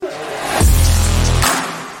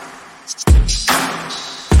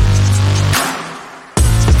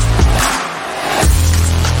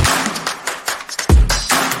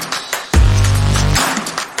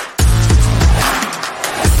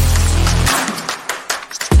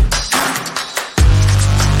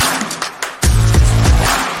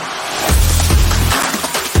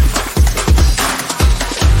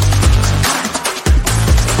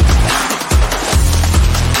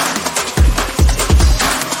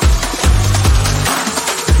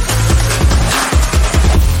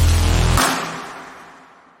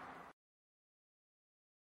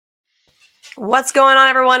What's going on,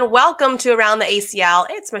 everyone? Welcome to Around the ACL.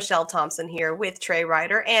 It's Michelle Thompson here with Trey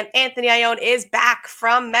Ryder, and Anthony Ione is back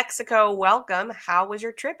from Mexico. Welcome. How was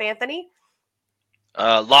your trip, Anthony?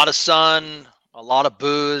 A lot of sun, a lot of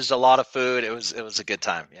booze, a lot of food. It was a good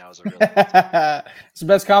time. Yeah, it was a really It's the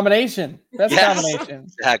best combination. Combination.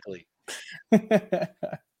 Exactly.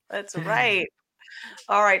 That's right.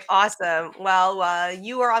 All right, awesome. Well,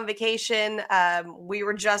 you were on vacation. We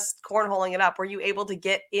were just cornholing it up. Were you able to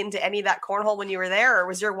get into any of that cornhole when you were there, or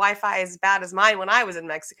was your Wi-Fi as bad as mine when I was in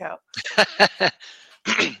Mexico?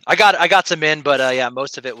 I got some in, but yeah,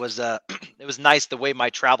 most of it was it was nice the way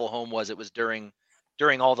my travel home was. It was during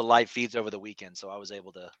all the live feeds over the weekend, so I was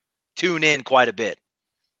able to tune in quite a bit.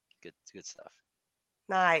 Good stuff.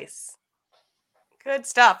 Nice. Good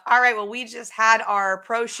stuff. All right. Well, we just had our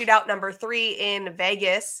pro shootout number 3 in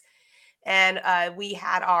Vegas, and we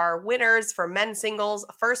had our winners for men's singles.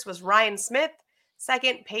 First was Ryan Smith.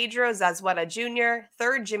 Second, Pedro Zazueta Jr.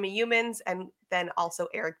 Third, Jimmy Humans, and then also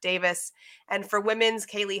Eric Davis. And for women's,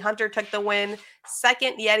 Kaylee Hunter took the win.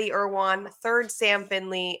 Second, Yeti Irwan. Third, Sam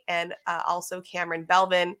Finley, and also Cameron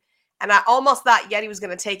Belvin. And I almost thought Yeti was going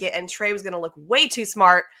to take it and Trey was going to look way too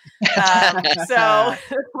smart. So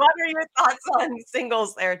what are your thoughts on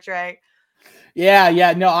singles there, Trey? Yeah.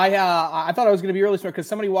 No, I thought I was going to be really smart because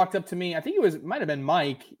somebody walked up to me. I think it might have been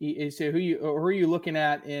Mike. He said, who are you looking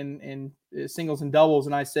at in singles and doubles?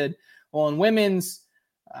 And I said, well, in women's,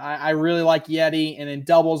 I really like Yeti. And in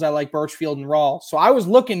doubles, I like Birchfield and Rawl. So I was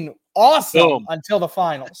looking awesome until the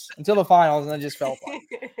finals, and then just fell apart.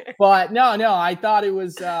 But no, I thought it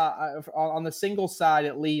was on the singles side,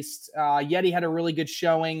 at least, Yeti had a really good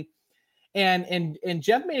showing. And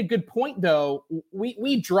Jeff made a good point, though.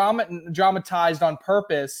 We dramatized on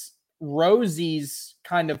purpose Rosie's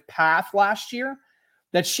kind of path last year,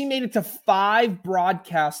 that she made it to 5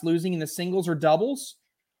 broadcasts losing in the singles or doubles.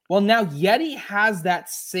 Well, now Yeti has that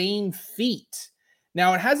same feat.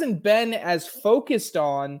 Now, it hasn't been as focused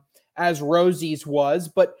on as Rosie's was,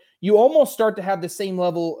 but you almost start to have the same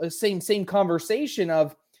level, same conversation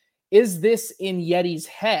of, is this in Yeti's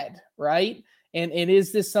head, right? And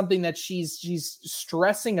is this something that she's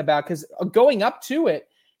stressing about? Because going up to it,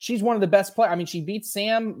 she's one of the best players. I mean, she beats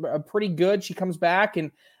Sam pretty good. She comes back,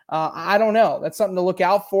 and I don't know. That's something to look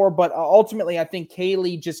out for. But ultimately, I think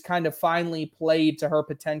Kaylee just kind of finally played to her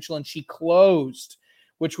potential, and she closed,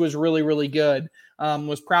 which was really, really good.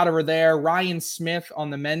 Was proud of her there. Ryan Smith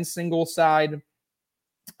on the men's singles side.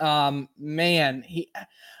 I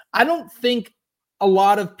don't think a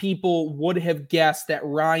lot of people would have guessed that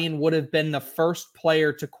Ryan would have been the first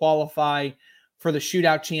player to qualify for the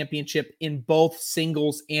shootout championship in both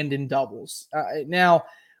singles and in doubles. Now,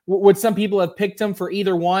 would some people have picked him for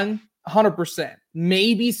either one? 100%.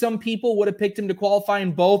 Maybe some people would have picked him to qualify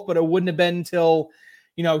in both, but it wouldn't have been until,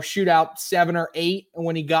 shootout 7 or 8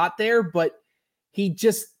 when he got there. But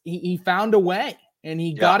he found a way, and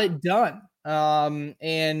he got it done. I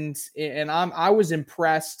was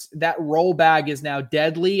impressed. That roll bag is now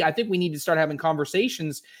deadly. I think we need to start having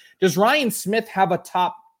conversations. Does Ryan Smith have a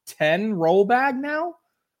top 10 roll bag now?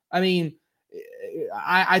 I mean,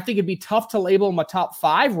 I think it'd be tough to label him a top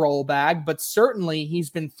 5 roll bag, but certainly he's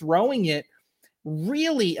been throwing it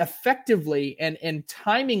really effectively, and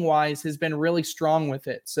timing wise has been really strong with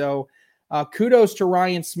it. So kudos to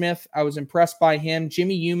Ryan Smith. I was impressed by him.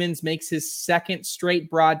 Jimmy Humans makes his 2nd straight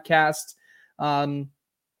broadcast.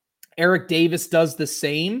 Eric Davis does the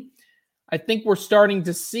same. I think we're starting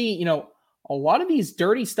to see, a lot of these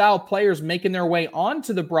dirty style players making their way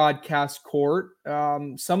onto the broadcast court.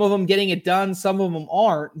 Some of them getting it done, some of them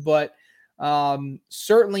aren't, but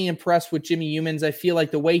certainly impressed with Jimmy Humans. I feel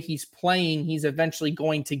like the way he's playing, he's eventually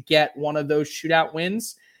going to get one of those shootout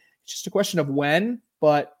wins. It's just a question of when,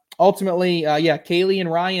 but ultimately, Kaylee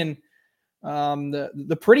and Ryan,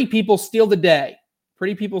 the pretty people steal the day.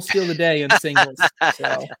 Pretty people steal the day in singles.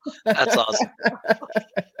 So. That's awesome.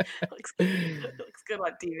 looks good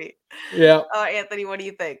on TV. Yeah. Anthony, what do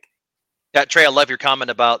you think? Yeah, Trey, I love your comment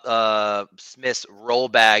about Smith's roll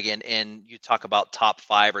bag, and you talk about top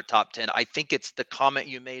 5 or top 10. I think it's the comment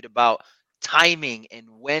you made about timing and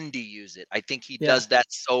when to use it. I think he does that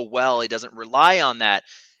so well. He doesn't rely on that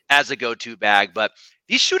as a go-to bag, but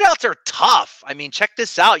these shootouts are tough. I mean, check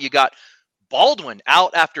this out. You got Baldwin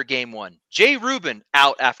out after game 1. Jay Rubin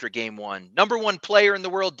out after game 1. Number 1 player in the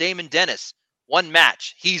world, Damon Dennis. 1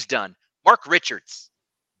 match. He's done. Mark Richards,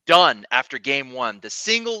 done after game 1. The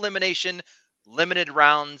single elimination limited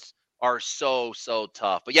rounds are so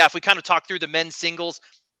tough. But yeah, if we kind of talk through the men's singles,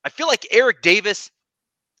 I feel like Eric Davis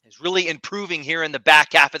is really improving here in the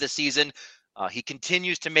back half of the season. He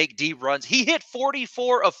continues to make deep runs. He hit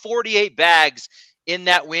 44 of 48 bags in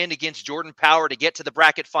that win against Jordan Power to get to the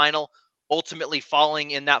bracket final, ultimately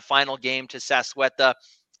falling in that final game to Sassuetta.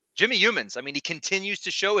 Jimmy Humans, I mean, he continues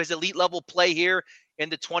to show his elite level play here in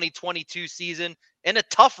the 2022 season, and a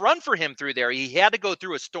tough run for him through there. He had to go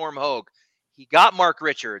through a Storm Hogue. He got Mark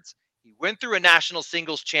Richards. He went through a national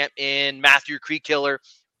singles champ in Matthew Creekiller,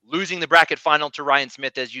 losing the bracket final to Ryan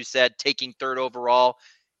Smith, as you said, taking third overall.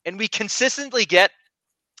 And we consistently get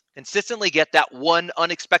that one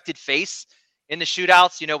unexpected face in the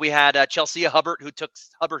shootouts. You know, we had Chelsea Hubbard who took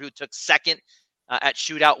second at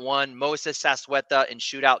shootout 1, Moses Sassuetta in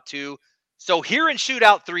shootout 2. So here in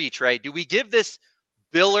shootout 3, Trey, do we give this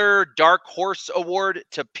Biller Dark Horse Award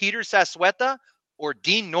to Peter Sassuetta or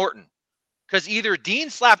Dean Norton? Because either Dean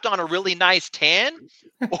slapped on a really nice tan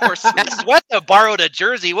or Sassuetta borrowed a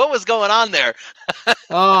jersey. What was going on there?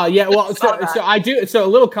 Yeah. Well, so I do. So a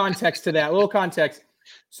little context to that.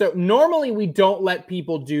 So normally we don't let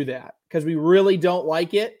people do that because we really don't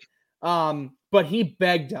like it. But he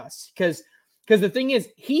begged us because the thing is,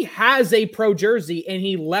 he has a pro jersey and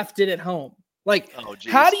he left it at home. Like,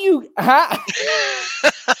 how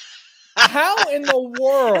in the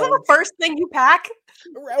world? Is that the first thing you pack?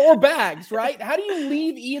 Or bags, right? How do you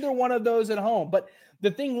leave either one of those at home? But the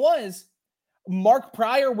thing was, Mark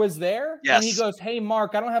Pryor was there. Yes. And he goes, "Hey,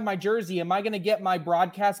 Mark, I don't have my jersey. Am I going to get my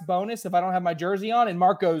broadcast bonus if I don't have my jersey on?" And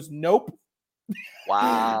Mark goes, "Nope."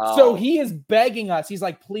 Wow. So he is begging us. He's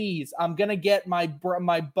like, "Please, I'm going to get my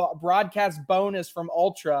broadcast bonus from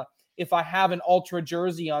Ultra if I have an Ultra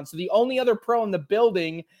jersey on." So the only other pro in the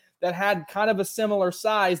building that had kind of a similar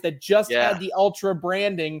size that just had the Ultra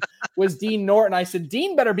branding was Dean Norton. I said,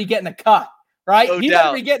 Dean better be getting a cut, right? No He doubt.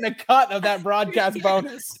 better be getting a cut of that broadcast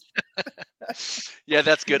bonus. Yeah,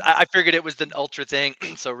 that's good. I figured it was the Ultra thing.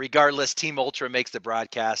 So regardless, Team Ultra makes the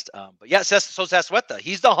broadcast. But yeah, so Sassuetta,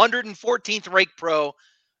 he's the 114th ranked pro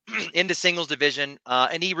in the singles division.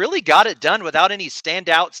 And he really got it done without any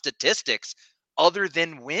standout statistics other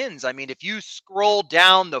than wins. I mean, if you scroll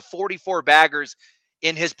down the 44 baggers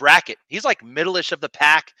in his bracket, he's like middle-ish of the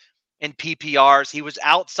pack in PPRs. He was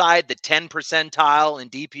outside the 10 percentile in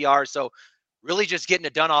DPR. So really just getting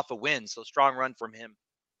it done off a win. So strong run from him.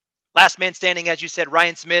 Last man standing, as you said,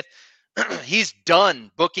 Ryan Smith. He's done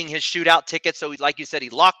booking his shootout ticket. So like you said, he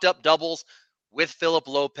locked up doubles with Philip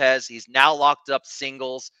Lopez. He's now locked up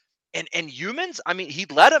singles. And Humans, I mean,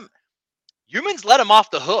 Humans let him off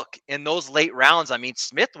the hook in those late rounds. I mean,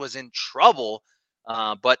 Smith was in trouble.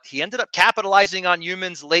 But he ended up capitalizing on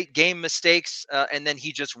Humans' late game mistakes, and then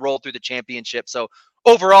he just rolled through the championship. So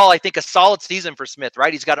overall, I think a solid season for Smith,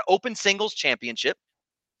 right? He's got an open singles championship,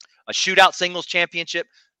 a shootout singles championship,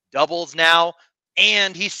 doubles now,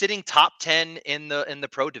 and he's sitting top 10 in the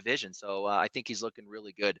pro division. So I think he's looking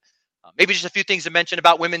really good. Maybe just a few things to mention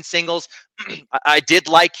about women's singles. I did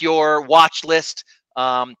like your watch list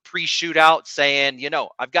pre-shootout saying, you know,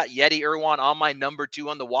 I've got Yeti Irwan on my number 2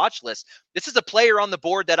 on the watch list. This is a player on the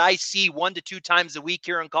board that I see 1 to 2 times a week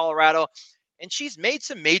here in Colorado, and she's made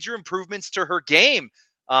some major improvements to her game.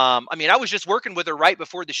 I mean, I was just working with her right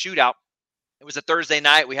before the shootout. It was a Thursday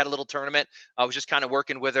night. We had a little tournament. I was just kind of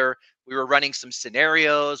working with her. We were running some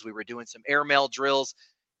scenarios. We were doing some airmail drills.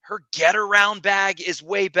 Her get-around bag is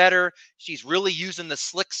way better. She's really using the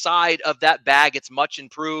slick side of that bag. It's much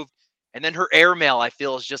improved. And then her airmail, I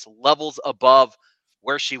feel, is just levels above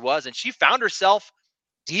where she was. And she found herself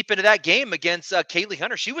deep into that game against Kaylee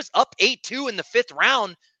Hunter. She was up 8-2 in the 5th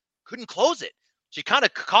round, couldn't close it. She kind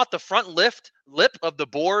of caught the front lip of the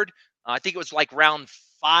board. I think it was like round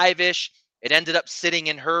 5-ish. It ended up sitting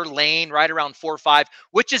in her lane right around 4-5,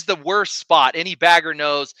 which is the worst spot. Any bagger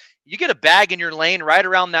knows you get a bag in your lane right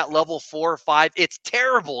around that level 4 or 5. It's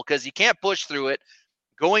terrible because you can't push through it.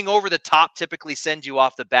 Going over the top typically sends you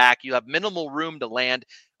off the back. You have minimal room to land.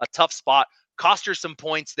 A tough spot. Cost her some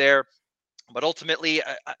points there. But ultimately,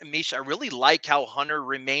 Misha, I really like how Hunter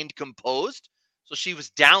remained composed. So she was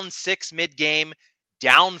down 6 mid-game,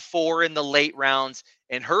 down 4 in the late rounds,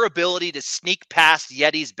 and her ability to sneak past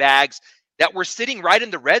Yeti's bags that were sitting right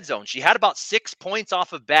in the red zone. She had about 6 points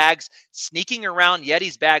off of bags, sneaking around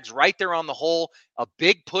Yeti's bags right there on the hole. A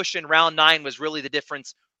big push in round 9 was really the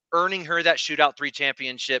difference, earning her that shootout 3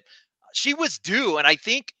 championship. She was due, and I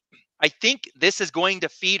think this is going to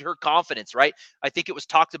feed her confidence, right? I think it was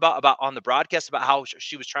talked about on the broadcast about how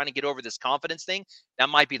she was trying to get over this confidence thing. That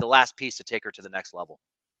might be the last piece to take her to the next level.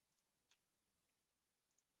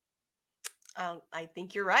 I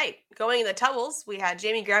think you're right. Going in the doubles, we had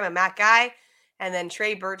Jamie Graham and Matt Guy, and then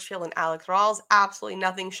Trey Birchfield and Alex Rawls. Absolutely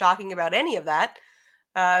nothing shocking about any of that.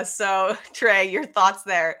 So, Trey, your thoughts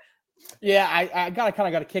there? Yeah, I kind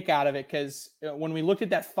of got a kick out of it because when we looked at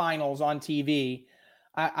that finals on TV,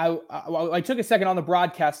 I took a second on the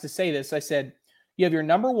broadcast to say this. I said, you have your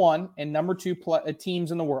number 1 and number 2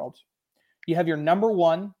 teams in the world. You have your number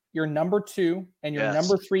 1, your number 2, and your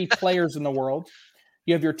number 3 players in the world.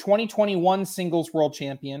 You have your 2021 singles world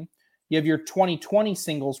champion. You have your 2020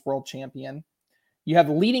 singles world champion. You have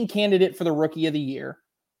leading candidate for the rookie of the year,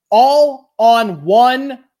 all on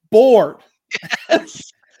one board.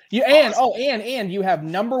 Yes. And you have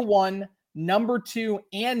number 1, number 2,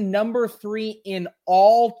 and number 3 in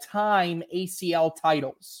all-time ACL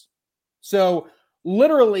titles. So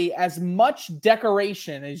literally as much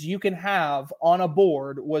decoration as you can have on a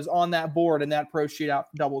board was on that board in that Pro Shootout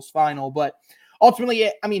doubles final. But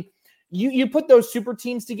ultimately, I mean, you put those super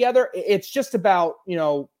teams together, it's just about,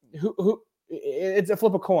 who it's a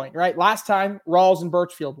flip a coin, right? Last time, Rawls and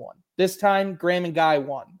Birchfield won. This time, Graham and Guy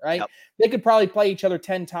won, right? Yep. They could probably play each other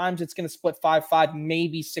 10 times. It's going to split 5-5,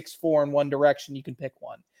 maybe 6-4 in one direction. You can pick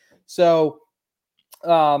one. So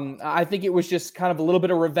I think it was just kind of a little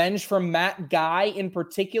bit of revenge from Matt Guy in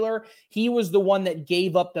particular. He was the one that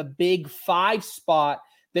gave up the big 5 spot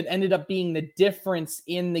that ended up being the difference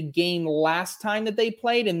in the game last time that they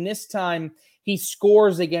played. And this time he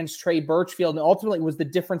scores against Trey Birchfield. And ultimately it was the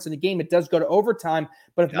difference in the game. It does go to overtime,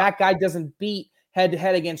 but if Matt Guy doesn't beat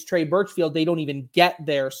head-to-head against Trey Birchfield, they don't even get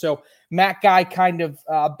there. So Matt Guy kind of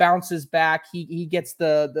bounces back. He gets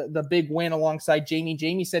the big win alongside Jamie.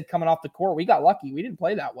 Jamie said coming off the court, we got lucky. We didn't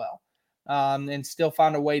play that well and still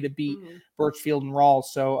found a way to beat Birchfield and Rawls.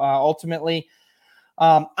 So ultimately,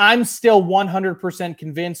 I'm still 100%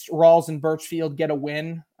 convinced Rawls and Birchfield get a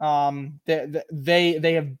win.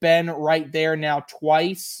 They have been right there now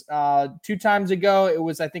twice. 2 times ago, it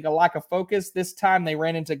was, I think, a lack of focus. This time they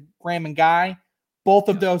ran into Graham and Guy. Both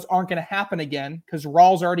of those aren't going to happen again because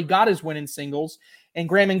Rawls already got his win in singles and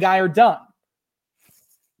Graham and Guy are done.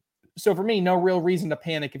 So for me, no real reason to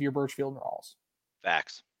panic if you're Birchfield and Rawls.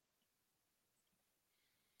 Facts.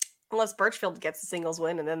 Unless Birchfield gets a singles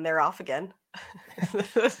win and then they're off again.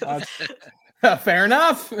 Fair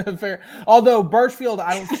enough. Fair. Although Birchfield,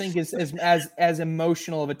 I don't think is as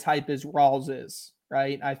emotional of a type as Rawls is,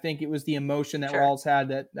 right? I think it was the emotion that Rawls had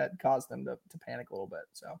that caused them to panic a little bit.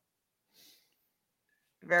 So.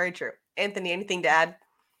 Very true. Anthony, anything to add?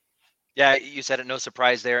 Yeah, you said it. No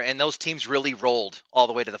surprise there. And those teams really rolled all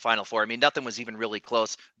the way to the Final Four. I mean, nothing was even really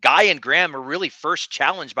close. Guy and Graham were really first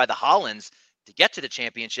challenged by the Hollands to get to the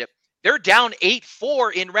championship. They're down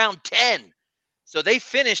 8-4 in round 10. So they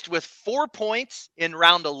finished with 4 points in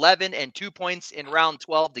round 11 and 2 points in round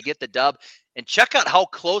 12 to get the dub. And check out how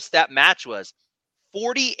close that match was.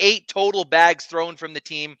 48 total bags thrown from the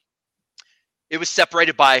team. It was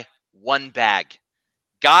separated by 1 bag.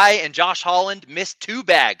 Guy and Josh Holland missed 2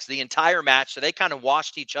 bags the entire match, so they kind of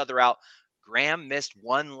washed each other out. Graham missed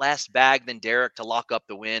 1 less bag than Derek to lock up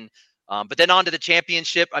the win. But then on to the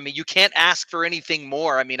championship. I mean, you can't ask for anything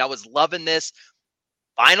more. I mean, I was loving this.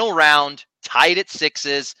 Final round, tied at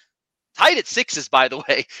 6s. Tied at 6s, by the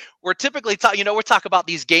way. We're typically we're talking about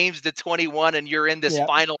these games to 21, and you're in this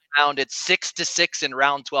final round. It's 6-6 in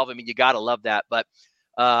round 12. I mean, you got to love that. But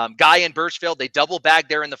Guy and Birchfield, they double bagged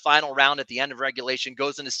there in the final round at the end of regulation,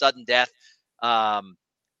 goes into sudden death. Rawls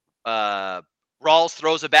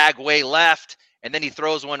throws a bag way left, and then he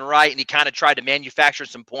throws one right, and he kind of tried to manufacture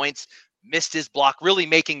some points, missed his block, really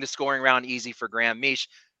making the scoring round easy for Graham Misch.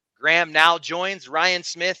 Graham now joins Ryan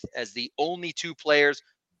Smith as the only 2 players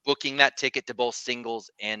booking that ticket to both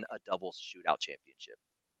singles and a doubles shootout championship.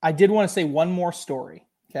 I did want to say one more story,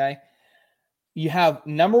 okay? You have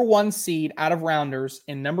number 1 seed out of Rounders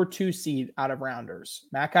and number 2 seed out of Rounders.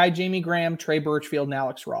 Matt Guy, Jamie Graham, Trey Birchfield, and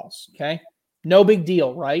Alex Rawls. Okay? No big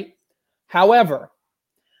deal, right? However,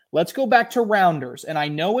 let's go back to Rounders. And I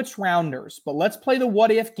know it's Rounders, but let's play the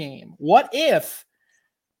what-if game. What if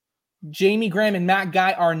Jamie Graham and Matt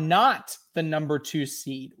Guy are not the number 2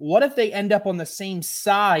 seed? What if they end up on the same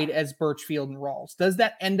side as Birchfield and Rawls? Does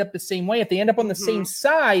that end up the same way? If they end up on the same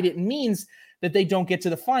side, it means that they don't get to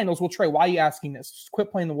the finals. Well, Trey, why are you asking this? Just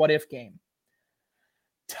quit playing the what-if game.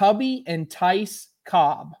 Tubby and Tice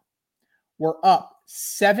Cobb were up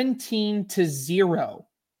 17-0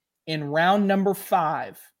 in round number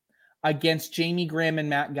 5 against Jamie Graham and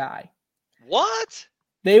Matt Guy. What?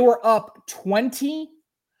 They were up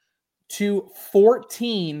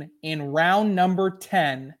 20-14 in round number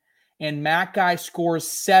 10, and Matt Guy scores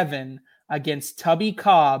 7 against Tubby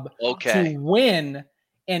Cobb to win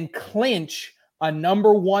and clinch a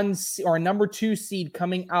number 1 or a number 2 seed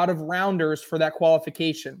coming out of Rounders for that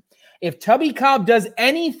qualification. If Tubby Cobb does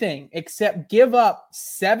anything except give up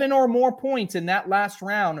 7 or more points in that last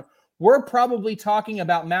round, we're probably talking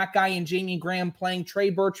about Matt Guy and Jamie Graham playing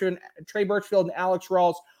Trey Birchfield and Alex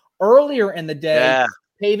Rawls earlier in the day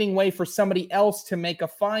paving way for somebody else to make a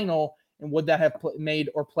final. And would that have made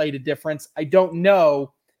or played a difference? I don't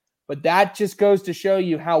know. But that just goes to show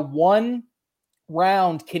you how one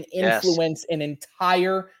round can influence an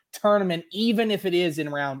entire tournament, even if it is in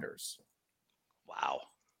rounders. Wow.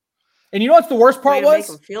 And you know what the worst part was? Make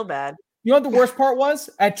them feel bad. You know what the worst part was?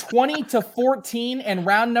 At 20-14 and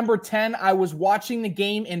round number 10, I was watching the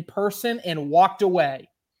game in person and walked away.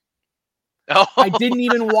 Oh. I didn't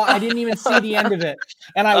even see the end of it.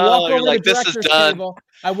 And I walked over to the director's table.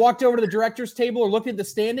 I walked over to the director's table or looked at the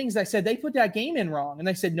standings. I said, they put that game in wrong. And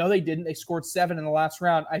they said, no, they didn't. They scored 7 in the last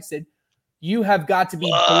round. I said, you have got to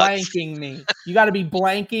be blanking me. You got to be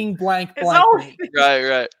blank me.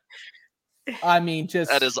 Right. I mean,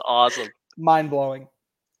 just that is awesome. Mind-blowing.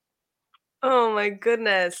 Oh my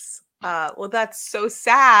goodness. Well, that's so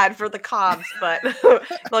sad for the Cobs, but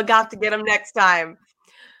they'll have to get them next time.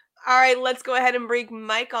 All right, let's go ahead and bring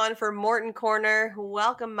Mike on for Morton Corner.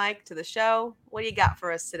 Welcome, Mike, to the show. What do you got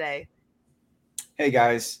for us today? Hey,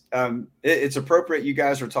 guys. It's appropriate you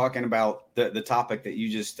guys are talking about the topic that you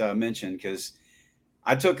just mentioned, because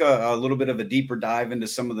I took a little bit of a deeper dive into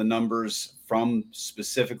some of the numbers from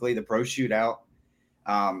specifically the Pro Shootout.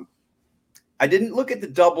 I didn't look at the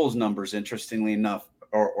doubles numbers, interestingly enough,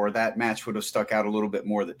 or that match would have stuck out a little bit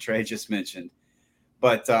more that Trey just mentioned.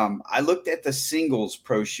 But I looked at the singles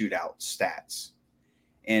Pro Shootout stats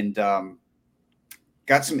and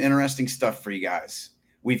got some interesting stuff for you guys.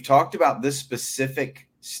 We've talked about this specific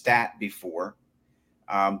stat before,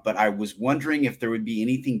 but I was wondering if there would be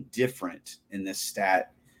anything different in this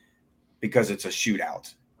stat because it's a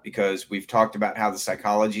shootout. Because we've talked about how the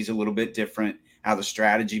psychology is a little bit different, how the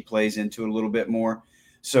strategy plays into it a little bit more.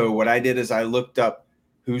 So what I did is I looked up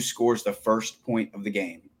who scores the first point of the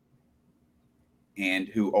game and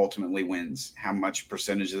who ultimately wins, how much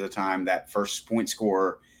percentage of the time that first point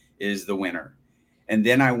scorer is the winner. And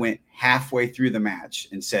then I went halfway through the match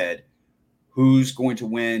and said, who's going to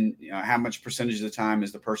win? How much percentage of the time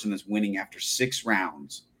is the person that's winning after 6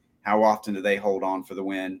 rounds? How often do they hold on for the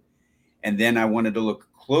win? And then I wanted to look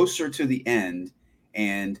closer to the end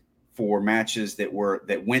and for matches that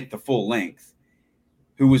went the full length,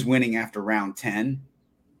 who was winning after round 10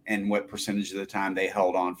 and what percentage of the time they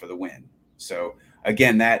held on for the win. So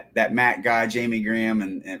again, that Matt guy, Jamie Graham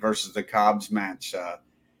and versus the Cobs match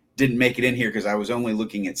didn't make it in here because I was only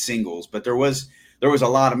looking at singles, but there was a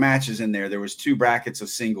lot of matches in there. There was 2 brackets of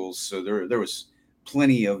singles. So there was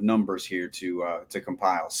plenty of numbers here to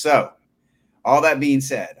compile. So all that being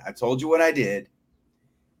said, I told you what I did.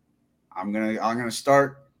 I'm gonna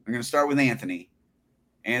start with Anthony.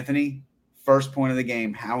 Anthony, first point of the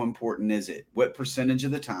game, how important is it? What percentage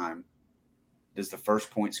of the time does the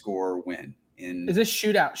first point scorer win? Is this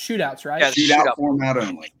shootouts, right? Yeah, shootout format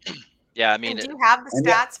only. Yeah, I mean, do you have the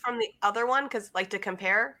stats from the other one? Because to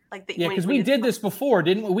compare, because we did this before,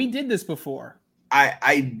 didn't we? We did this before.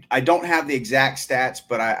 I don't have the exact stats,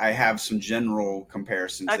 but I have some general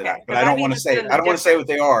comparisons. Okay, but I don't want to say what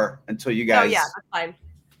they are until you guys. Oh yeah, that's fine.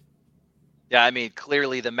 Yeah, I mean,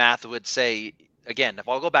 clearly the math would say, again, if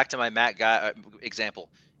I'll go back to my Matt Guy example,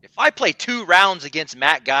 if I play 2 rounds against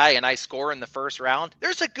Matt Guy and I score in the first round,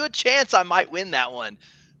 there's a good chance I might win that one.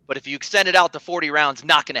 But if you extend it out to 40 rounds,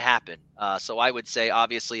 not going to happen. So I would say,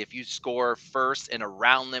 obviously, if you score first in a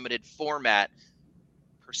round-limited format,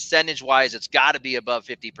 percentage-wise, it's got to be above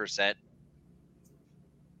 50%.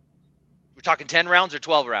 We're talking 10 rounds or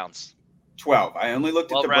 12 rounds? 12. I only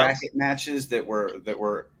looked at the bracket matches that were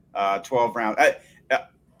 12 rounds.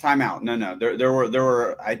 Timeout. No. There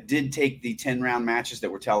were. I did take the 10-round matches that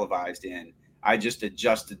were televised in. I just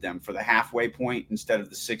adjusted them for the halfway point. Instead of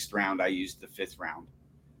the 6th round, I used the 5th round.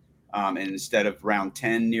 And instead of round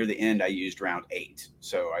 10 near the end, I used round 8.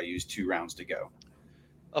 So I used 2 rounds to go.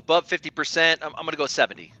 Above 50%, I'm going to go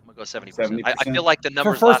 70. I'm going to go 70%. 70%. I feel like the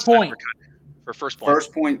numbers for first point. For first point.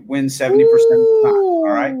 First point wins 70% of the time. All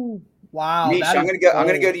right. Wow. Mish, I'm going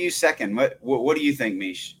to go to you second. What do you think,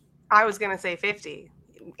 Mish? I was going to say 50.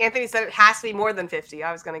 Anthony said it has to be more than 50.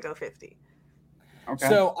 I was going to go 50. Okay.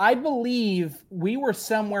 So I believe we were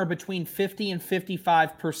somewhere between 50 and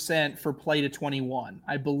 55% for play to 21,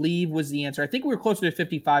 I believe was the answer. I think we were closer to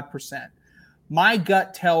 55%. My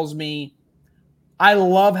gut tells me, I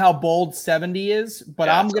love how bold 70 is, but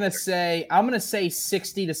I'm going to say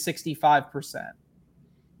 60 to 65%.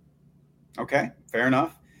 Okay, fair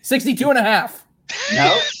enough. 62.5.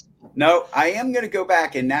 No, I am going to go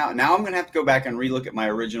back and now I'm going to have to go back and relook at my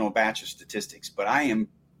original batch of statistics, but I'm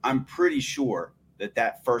pretty sure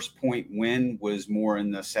that first point win was more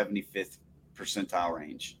in the 75th percentile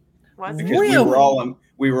range. Was it? Because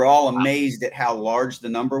we were all amazed at how large the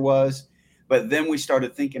number was. But then we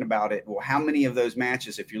started thinking about it. Well, how many of those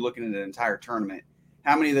matches, if you're looking at an entire tournament,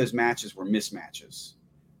 how many of those matches were mismatches?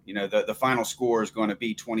 You know, the final score is going to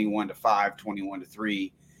be 21-5,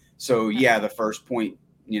 21-3. So yeah, the first point,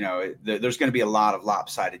 you know, there's going to be a lot of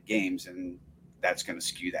lopsided games, and that's going to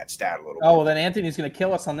skew that stat a little bit. Oh, well, then Anthony's going to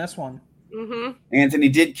kill us on this one. Mm-hmm. Anthony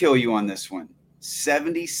did kill you on this one.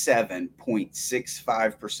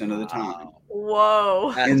 77.65% of the time.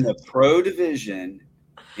 Whoa. In the pro division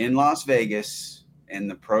in Las Vegas and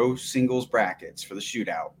the pro singles brackets for the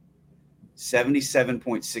shootout,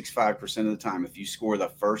 77.65% of the time, if you score the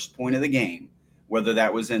first point of the game, whether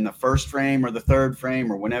that was in the first frame or the third frame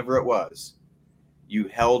or whenever it was, you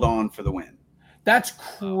held on for the win. That's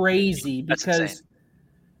crazy because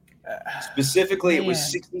specifically it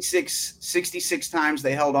was 66 times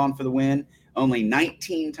they held on for the win. Only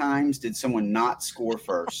 19 times did someone not score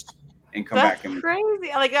first and come back. That's crazy.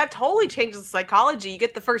 Like, that totally changes the psychology. You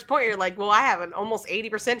get the first point, you're like, well, I have an almost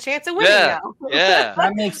 80% chance of winning now. Yeah.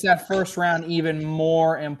 That makes that first round even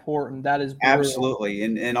more important. That is brutal. Absolutely.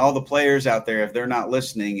 And all the players out there, if they're not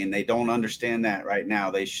listening and they don't understand that right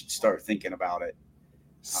now, they should start thinking about it.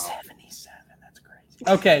 77. That's crazy.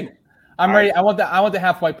 Okay. I'm ready. I want the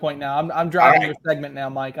halfway point now. I'm driving your segment now,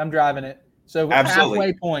 Mike. I'm driving it. So absolutely.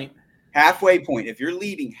 Halfway point. Halfway point. If you're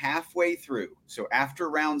leading halfway through, so after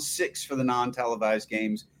round 6 for the non-televised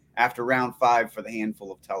games, after round 5 for the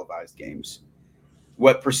handful of televised games,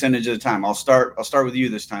 what percentage of the time? I'll start with you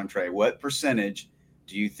this time, Trey. What percentage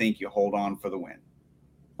do you think you hold on for the win?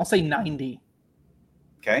 I'll say 90.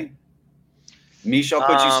 Okay. Mish, I'll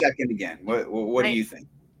put you second again. What do you think?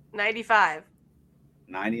 95.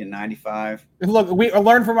 90 and 95. Look, we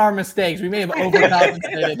learn from our mistakes. We may have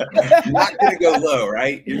overcompensated. You're not going to go low,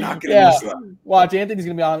 right? You're not going to miss low. Watch, Anthony's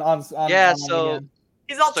going to be on. Yeah, so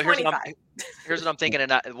he's all 25. Here's what I'm thinking,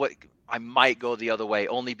 and I might go the other way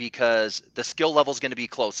only because the skill level is going to be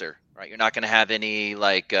closer, right? You're not going to have any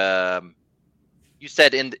like you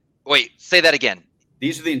said wait, say that again.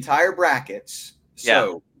 These are the entire brackets.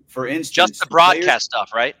 So, for instance, just the broadcast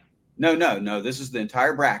stuff, right? No. This is the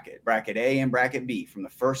entire bracket A and bracket B, from the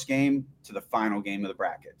first game to the final game of the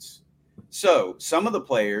brackets. So some of the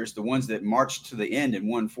players, the ones that marched to the end and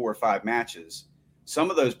won 4 or 5 matches, some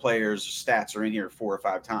of those players' stats are in here 4 or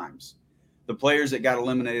 5 times. The players that got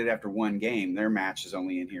eliminated after one game, their match is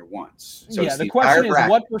only in here once. So the question is,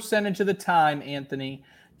 what percentage of the time, Anthony,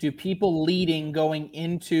 do people leading going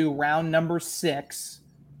into round number 6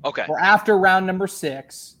 or after round number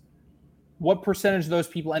 6, what percentage of those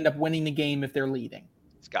people end up winning the game if they're leading?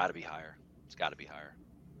 It's got to be higher.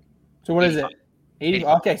 So what 85. Is it? 80.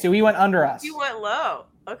 Okay, so we went under us. You went low.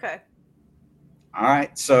 Okay. All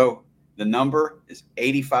right, so the number is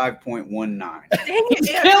 85.19. It's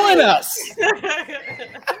killing us.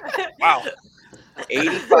 Wow.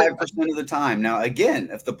 85% of the time. Now, again,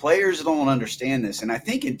 if the players don't understand this, and I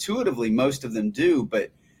think intuitively most of them do, but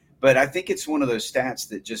I think it's one of those stats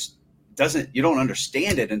that just you don't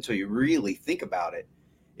understand it until you really think about it.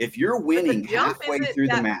 If you're winning halfway through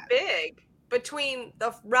the match, big between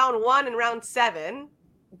the round 1 and round 7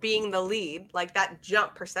 being the lead, like that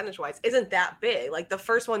jump percentage wise isn't that big. Like the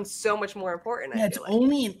first one's so much more important. Yeah, it's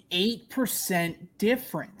only an 8%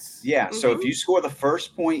 difference. Yeah. Mm-hmm. So if you score the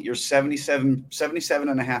first point, you're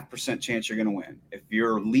 77.5% chance you're going to win. If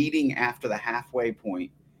you're leading after the halfway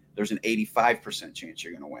point, there's an 85% chance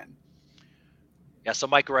you're going to win. Yeah, so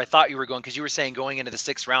Mike, where I thought you were going, because you were saying going into the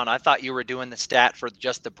 6th round, I thought you were doing the stat for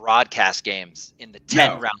just the broadcast games in the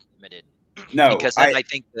 10-round limited. No, because then I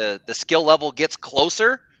think the skill level gets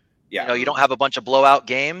closer. Yeah, you know, you don't have a bunch of blowout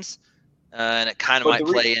games, and it kind of might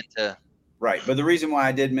play into. Right, but the reason why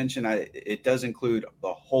I did mention it does include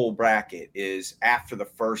the whole bracket is after the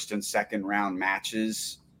 1st and 2nd round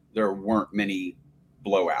matches, there weren't many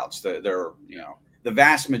blowouts. The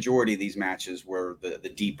vast majority of these matches were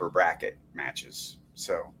the deeper bracket matches.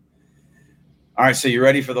 So, all right. So you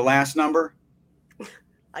ready for the last number?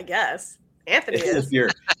 I guess Anthony is.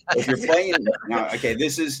 If you're playing now, okay.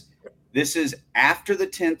 This is after the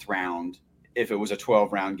 10th round if it was a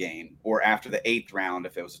 12-round game, or after the 8th round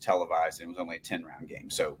if it was a televised and it was only a 10-round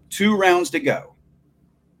game. So 2 rounds to go.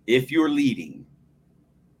 If you're leading,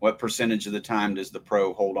 what percentage of the time does the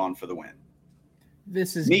pro hold on for the win?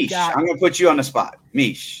 This is Mish. I'm going to put you on the spot.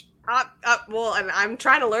 Mish. Well, and I'm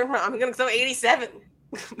trying to learn. I'm going to go 87.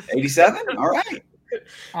 87? All right.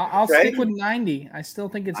 I'll stick with 90. I still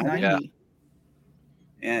think it's 90.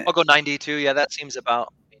 Yeah. I'll go 92. Yeah, that seems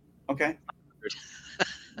about. Okay.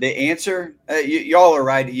 The answer, y'all are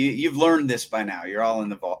right. You've learned this by now. You're all in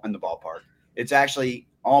the ballpark. It's actually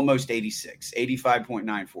almost 86,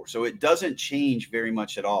 85.94. So it doesn't change very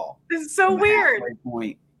much at all. This is so weird.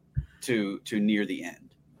 Point to near the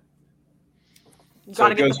end. You So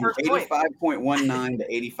gotta it get goes the from first point. 85.19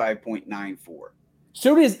 to 85.94.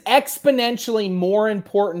 So it is exponentially more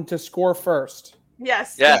important to score first.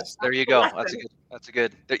 Yes. Yes, there you go. Lesson. That's a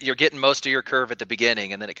good. You're getting most of your curve at the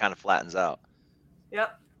beginning, and then it kind of flattens out.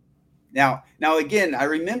 Yep. Now again, I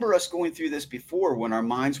remember us going through this before when our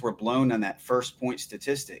minds were blown on that first point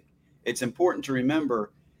statistic. It's important to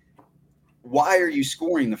remember, why are you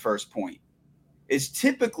scoring the first point? It's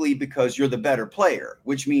typically because you're the better player,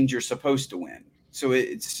 which means you're supposed to win. So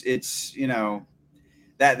it's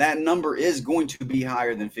that number is going to be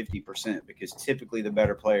higher than 50% because typically the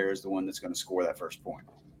better player is the one that's going to score that first point.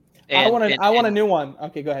 I want a new one.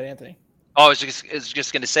 Okay, go ahead, Anthony. Oh, I was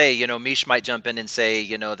just going to say, Mish might jump in and say,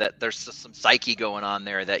 that there's some psyche going on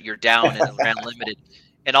there, that you're down in a round limited,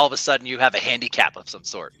 and all of a sudden you have a handicap of some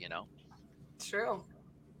sort. True.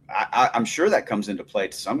 I'm sure that comes into play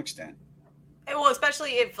to some extent. Well,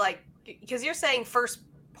 especially if because you're saying first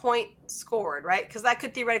point scored, right? Because that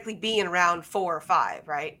could theoretically be in round 4 or 5,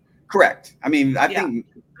 right? Correct. I mean, I think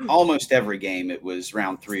almost every game it was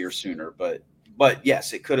round 3 or sooner, but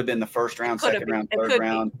yes, it could have been the first round, second round, third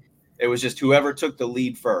round. It was just whoever took the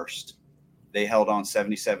lead first, they held on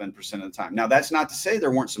 77% of the time. Now, that's not to say there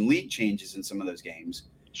weren't some lead changes in some of those games,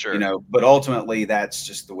 Sure. But ultimately that's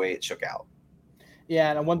just the way it shook out.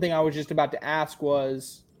 Yeah, and one thing I was just about to ask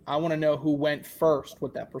was, I want to know who went first,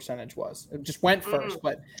 what that percentage was. It just went first,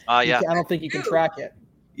 but I don't think you can track it.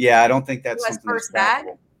 Yeah, I don't think that's Who has something first that's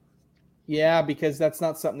bag? Yeah, because that's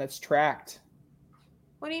not something that's tracked.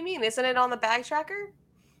 What do you mean? Isn't it on the bag tracker?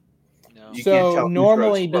 No. You can't tell So who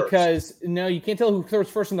normally, throws because you can't tell who throws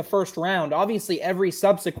first in the first round. Obviously, every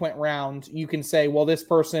subsequent round, you can say, well, this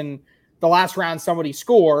person, the last round somebody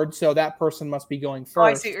scored, so that person must be going first. Oh,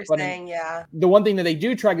 I see what you're saying. Yeah. The one thing that they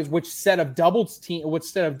do track is which set of doubles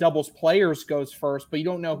players goes first, but you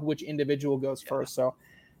don't know which individual goes first. So,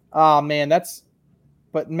 that's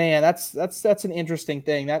an interesting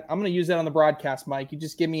thing. That I'm going to use that on the broadcast, Mike. You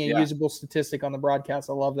just give me a usable statistic on the broadcast.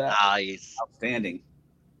 I love that. Nice. Outstanding.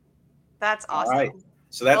 That's awesome. All right.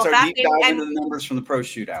 So that's our deep dive into the numbers from the Pro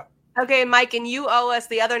Shootout. Okay, Mike, and you owe us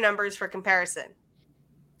the other numbers for comparison.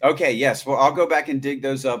 Okay, yes. Well, I'll go back and dig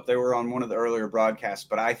those up. They were on one of the earlier broadcasts,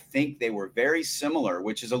 but I think they were very similar,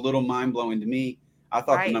 which is a little mind-blowing to me. I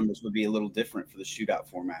thought the numbers would be a little different for the shootout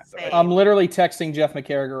format. I'm literally texting Jeff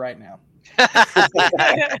McCarriger right now.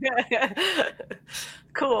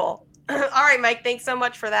 Cool. All right, Mike, thanks so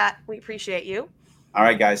much for that. We appreciate you. All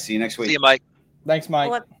right, guys. See you next week. See you, Mike. Thanks,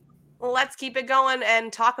 Mike. Let's keep it going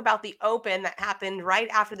and talk about the Open that happened right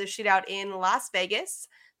after the shootout in Las Vegas.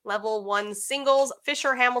 Level 1 singles.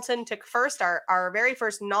 Fisher Hamilton took first, our very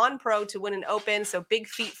first non-pro to win an Open. So big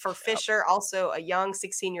feat for Fisher, also a young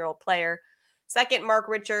 16-year-old player. Second, Mark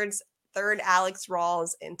Richards. Third, Alex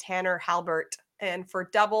Rawls and Tanner Halbert. And for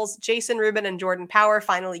doubles, Jason Rubin and Jordan Power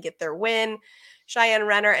finally get their win. Cheyenne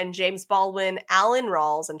Renner and James Baldwin, Alan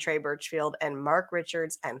Rawls and Trey Birchfield, and Mark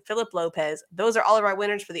Richards and Philip Lopez. Those are all of our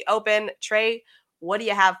winners for the Open. Trey, what do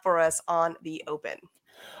you have for us on the Open?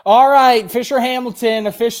 All right, Fisher Hamilton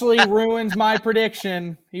officially ruins my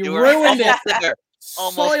prediction. He ruined it.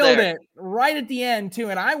 Soiled it right at the end, too.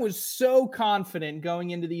 And I was so confident going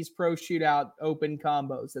into these Pro Shootout Open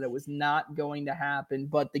combos that it was not going to happen.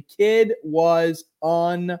 But the kid was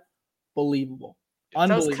unbelievable.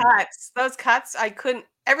 Those cuts, I couldn't,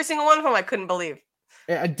 every single one of them I couldn't believe.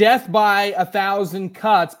 A death by 1,000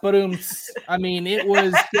 cuts, but I mean, it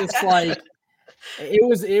was just like,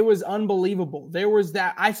 it was unbelievable. There was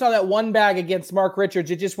that, I saw that one bag against Mark Richards.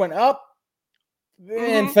 It just went up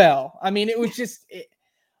and fell. I mean, it was just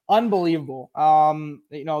unbelievable.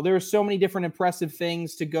 There were so many different impressive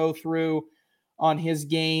things to go through on his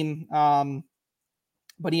game.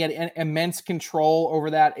 But he had immense control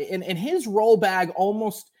over that. And his roll bag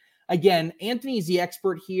almost, again, Anthony's the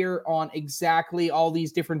expert here on exactly all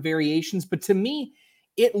these different variations. But to me,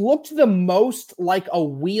 it looked the most like a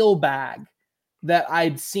wheel bag that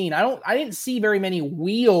I'd seen. I didn't see very many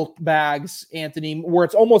wheel bags, Anthony, where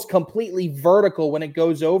it's almost completely vertical when it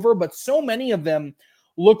goes over. But so many of them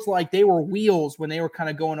looked like they were wheels when they were kind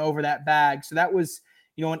of going over that bag. So that was,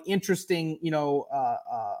 an interesting,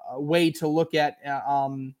 way to look at,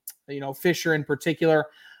 Fisher in particular.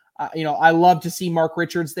 I love to see Mark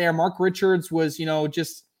Richards there. Mark Richards was,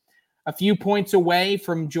 just a few points away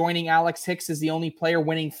from joining Alex Hicks as the only player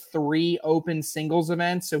winning 3 Open singles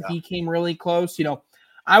events. So he came really close.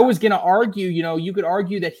 I was going to argue, you could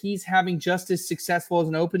argue that he's having just as successful as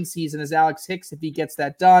an Open season as Alex Hicks if he gets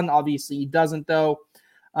that done. Obviously, he doesn't, though.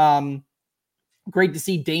 Great to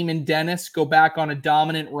see Damon Dennis go back on a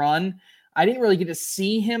dominant run. I didn't really get to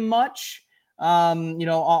see him much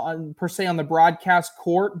per se on the broadcast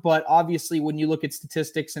court, but obviously when you look at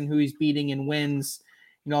statistics and who he's beating and wins,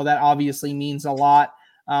 that obviously means a lot.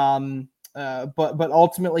 But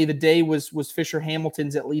ultimately the day was Fisher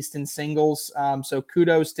Hamilton's, at least in singles. So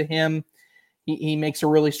kudos to him. He makes a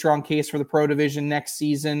really strong case for the pro division next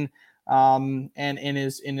season, and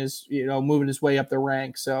is moving his way up the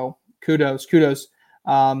ranks. So kudos.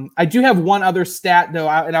 I do have one other stat though,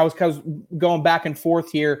 and I was going back and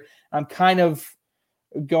forth here. I'm kind of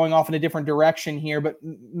going off in a different direction here, but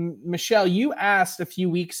Michelle, you asked a few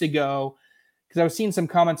weeks ago, because I was seeing some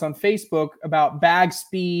comments on Facebook about bag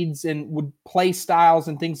speeds and would play styles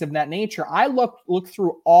and things of that nature. I looked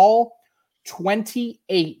through all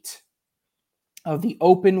 28 of the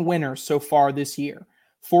Open winners so far this year,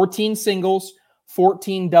 14 singles,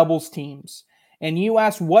 14 doubles teams. And you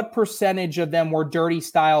asked what percentage of them were dirty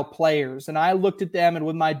style players. And I looked at them, and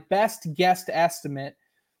with my best guess estimate,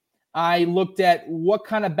 I looked at what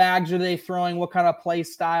kind of bags are they throwing, what kind of play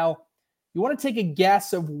style. You want to take a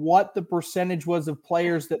guess of what the percentage was of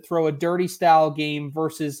players that throw a dirty style game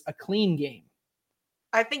versus a clean game?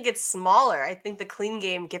 I think it's smaller. I think the clean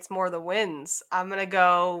game gets more of the wins. I'm going to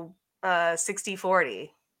go 60-40.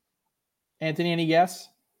 Anthony, any guess?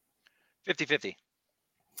 50-50.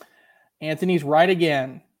 Anthony's right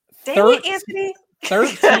again. Dang it,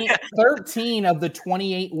 Anthony. 13 of the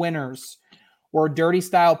 28 winners were dirty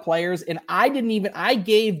style players. And I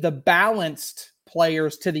gave the balanced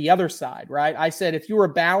players to the other side, right? I said, if you were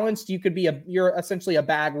balanced, you're essentially a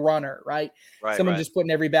bag runner, right? Someone just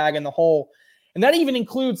putting every bag in the hole. And that even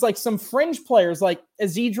includes like some fringe players like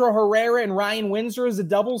Isidro Herrera and Ryan Windsor as a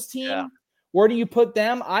doubles team. Yeah. Where do you put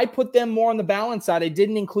them? I put them more on the balance side. I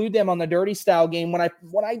didn't include them on the dirty style game when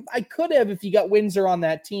I could have if you got Windsor on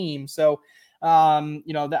that team. So,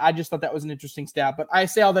 I just thought that was an interesting stat. But I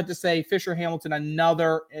say all that to say Fisher Hamilton,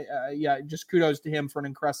 another, just kudos to him for an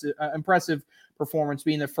impressive performance,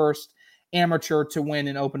 being the first amateur to win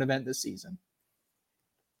an Open event this season.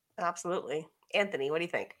 Absolutely. Anthony, what do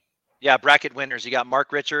you think? Yeah, bracket winners. You got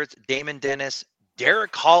Mark Richards, Damon Dennis,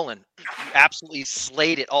 Derek Holland, who absolutely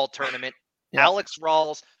slayed it all tournament. Yeah. Alex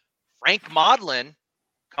Rawls, Frank Modlin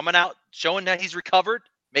coming out, showing that he's recovered,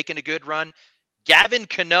 making a good run. Gavin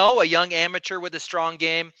Cano, a young amateur with a strong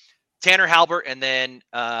game. Tanner Halbert, and then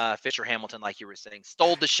Fisher Hamilton, like you were saying,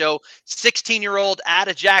 stole the show. 16-year-old out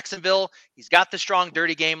of Jacksonville. He's got the strong,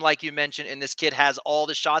 dirty game, like you mentioned, and this kid has all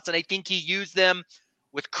the shots, and I think he used them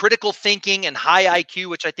with critical thinking and high IQ,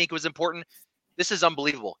 which I think was important. This is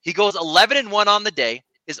unbelievable. He goes 11-1 on the day.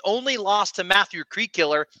 His only loss to Matthew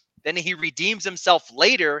Creekkiller. Then he redeems himself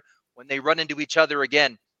later when they run into each other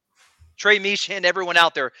again. Trey Misha and everyone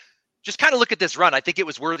out there, just kind of look at this run. I think it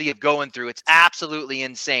was worthy of going through. It's absolutely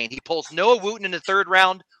insane. He pulls Noah Wooten in the third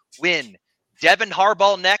round, win. Devin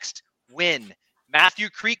Harbaugh next, win. Matthew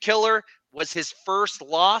Creekkiller was his first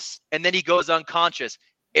loss, and then he goes unconscious.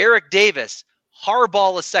 Eric Davis,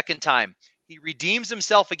 Harbaugh a second time. He redeems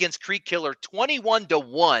himself against Creekkiller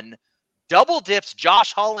 21-1. Double dips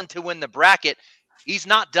Josh Holland to win the bracket. He's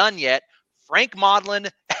not done yet. Frank Modlin,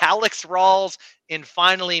 Alex Rawls, and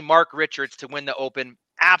finally Mark Richards to win the Open.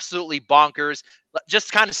 Absolutely bonkers.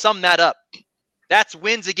 Just kind of sum that up. That's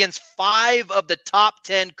wins against 5 of the top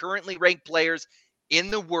 10 currently ranked players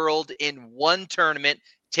in the world in one tournament.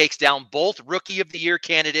 Takes down both Rookie of the Year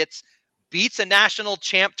candidates. Beats a national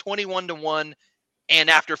champ 21-1. And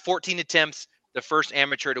after 14 attempts, the first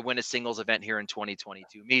amateur to win a singles event here in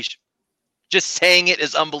 2022. Mish, just saying it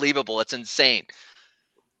is unbelievable. It's insane.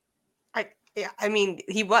 I mean,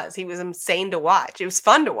 he was insane to watch. It was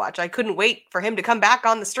fun to watch. I couldn't wait for him to come back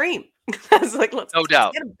on the stream. I was like, let's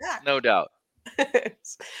get him back. No doubt.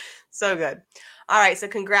 So good. All right. So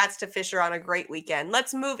congrats to Fisher on a great weekend.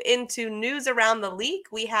 Let's move into news around the league.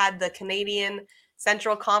 We had the Canadian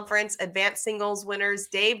Central Conference Advanced Singles winners,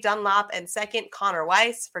 Dave Dunlop and second, Connor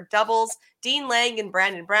Weiss. For doubles, Dean Lang and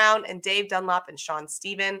Brandon Brown, and Dave Dunlop and Sean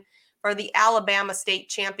Steven. For the Alabama State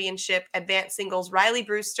Championship Advanced Singles, Riley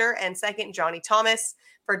Brewster and second, Johnny Thomas.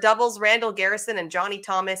 For doubles, Randall Garrison and Johnny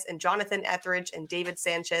Thomas and Jonathan Etheridge and David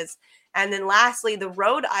Sanchez. And then lastly, the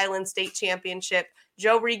Rhode Island State Championship,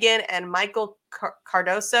 Joe Regan and Michael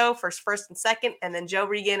Cardoso for first and second, and then Joe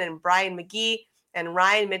Regan and Brian McGee and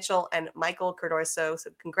Ryan Mitchell and Michael Cardoso. So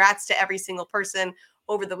congrats to every single person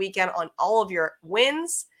over the weekend on all of your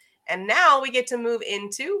wins. And now we get to move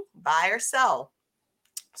into buy or sell.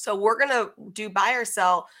 So we're going to do buy or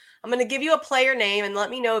sell. I'm going to give you a player name and let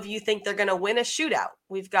me know if you think they're going to win a shootout.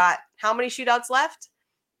 We've got how many shootouts left?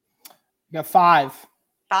 We got 5.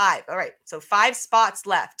 5. All right. So 5 spots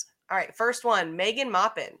left. All right. First one, Megan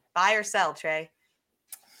Maupin. Buy or sell, Trey?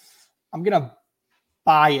 I'm going to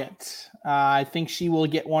buy it. I think she will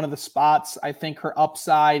get one of the spots. I think her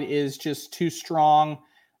upside is just too strong.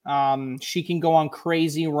 She can go on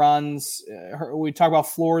crazy runs. We talk about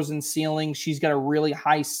floors and ceilings. She's got a really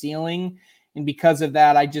high ceiling. And because of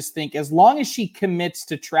that, I just think as long as she commits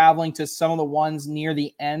to traveling to some of the ones near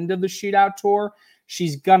the end of the shootout tour,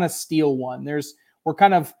 she's going to steal one. We're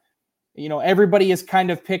kind of, everybody has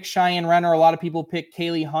kind of picked Cheyenne Renner. A lot of people pick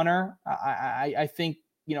Kaylee Hunter. I think,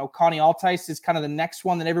 Connie Altice is kind of the next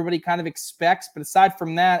one that everybody kind of expects. But aside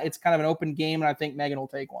from that, it's kind of an open game, and I think Megan will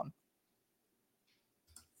take one.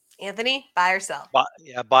 Anthony, buy or sell?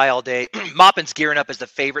 Yeah, buy all day. Maupin's gearing up as the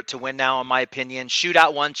favorite to win now, in my opinion.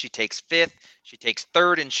 Shootout 1, she takes 5th. She takes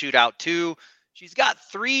 3rd in shootout 2. She's got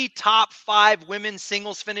 3 top 5 women's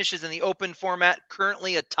singles finishes in the open format,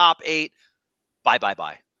 currently a top 8. Buy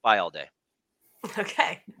all day.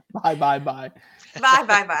 Okay. Bye. Bye.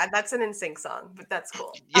 That's an NSYNC song, but that's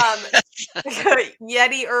cool. Yes.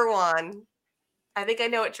 Yeti Irwan. I think I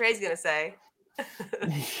know what Trey's going to say.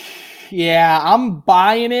 Yeah, I'm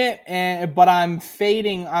buying it, but I'm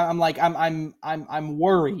fading. I'm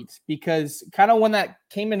worried because kind of when that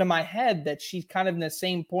came into my head that she's kind of in the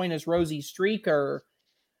same point as Rosie Streaker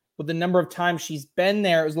with the number of times she's been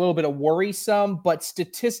there, it was a little bit of worrisome. But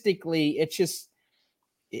statistically, it's just,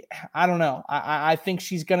 I don't know. I think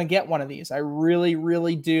she's going to get one of these. I really,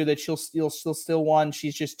 really do. That she'll still one.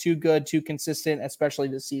 She's just too good, too consistent, especially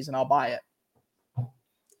this season. I'll buy it.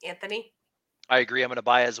 Anthony? I agree. I'm going to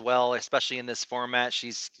buy as well, especially in this format.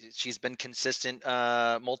 She's been consistent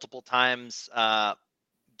multiple times.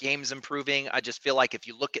 Games improving. I just feel like if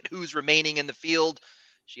you look at who's remaining in the field,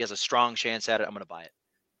 she has a strong chance at it. I'm going to buy it.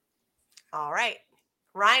 All right.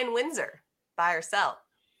 Ryan Windsor, buy or sell?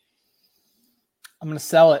 I'm going to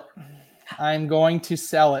sell it. I'm going to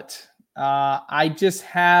sell it. I just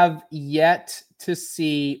have yet to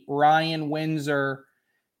see Ryan Windsor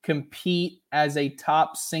compete as a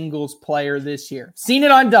top singles player this year. Seen it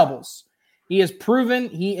on doubles. He has proven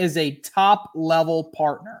he is a top level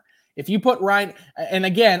partner. If you put Ryan, and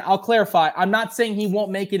again, I'll clarify, I'm not saying he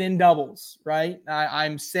won't make it in doubles, right?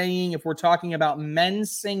 I'm saying if we're talking about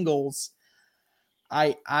men's singles,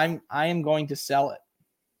 I am going to sell it.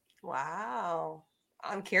 Wow.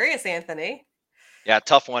 I'm curious, Anthony. Yeah,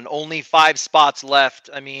 tough one. Only 5 spots left.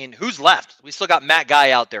 I mean, who's left? We still got Matt Guy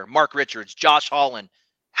out there, Mark Richards, Josh Holland,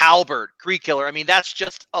 Halbert, Creek Killer. I mean, that's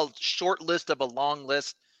just a short list of a long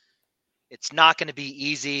list. It's not going to be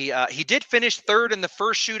easy. He did finish 3rd in the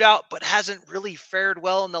first shootout, but hasn't really fared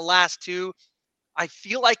well in the last 2. I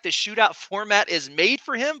feel like the shootout format is made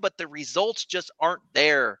for him, but the results just aren't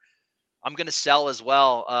there. I'm going to sell as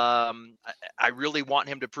well. I really want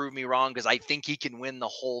him to prove me wrong because I think he can win the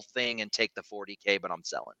whole thing and take the 40K, but I'm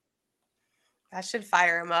selling. That should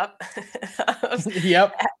fire him up.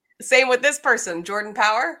 Yep. Same with this person, Jordan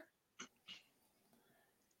Power.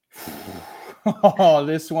 Oh,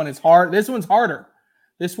 this one is hard. This one's harder.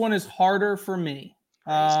 This one is harder for me.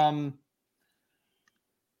 The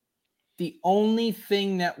only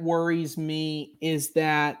thing that worries me is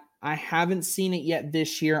that I haven't seen it yet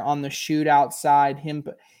this year on the shootout side.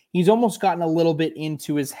 He's almost gotten a little bit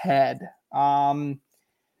into his head.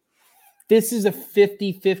 This is a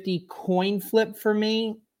 50-50 coin flip for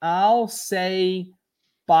me. I'll say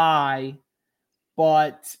buy,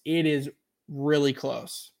 but it is really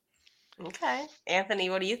close. Okay.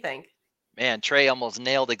 Anthony, what do you think? Man, Trey almost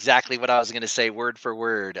nailed exactly what I was going to say word for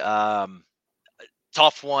word.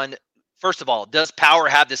 Tough one. First of all, does Power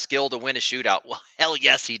have the skill to win a shootout? Well, hell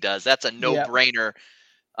yes, he does. That's a no-brainer.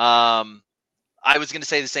 I was going to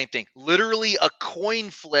say the same thing. Literally a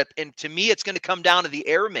coin flip, and to me, it's going to come down to the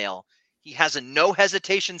airmail. He has a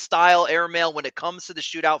no-hesitation style airmail when it comes to the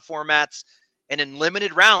shootout formats, and in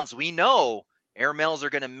limited rounds, we know airmails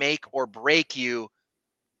are going to make or break you.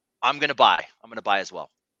 I'm going to buy. I'm going to buy as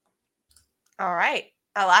well. All right.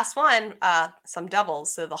 Last one, some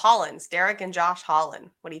doubles. So the Hollands, Derek and Josh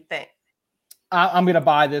Holland. What do you think? I'm going to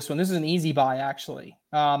buy this one. This is an easy buy, actually.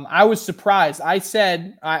 I was surprised. I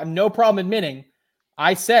said, I have no problem admitting,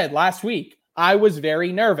 I said last week, I was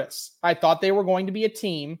very nervous. I thought they were going to be a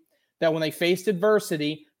team that when they faced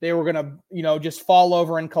adversity, they were going to, just fall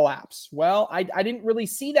over and collapse. Well, I didn't really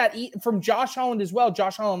see that from Josh Holland as well.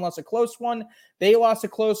 Josh Holland lost a close one. They lost a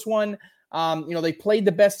close one. They played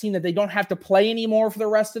the best team that they don't have to play anymore for the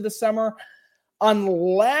rest of the summer.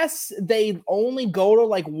 Unless they only go to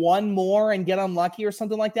like one more and get unlucky or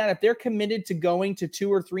something like that. If they're committed to going to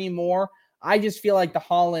 2 or 3 more, I just feel like the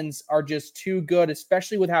Hollands are just too good,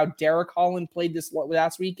 especially with how Derek Holland played this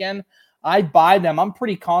last weekend. I buy them. I'm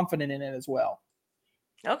pretty confident in it as well.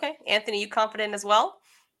 Okay. Anthony, you confident as well?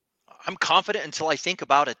 I'm confident until I think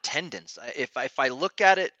about attendance. If I look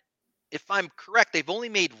at it if I'm correct, they've only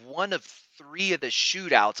made 1 of 3 of the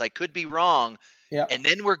shootouts. I could be wrong. Yeah. And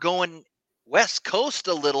then we're going West Coast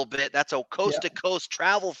a little bit. That's a coast to coast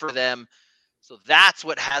travel for them. So that's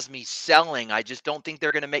what has me selling. I just don't think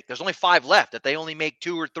they're going to make, there's only 5 left. If they only make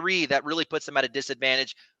 2 or 3, that really puts them at a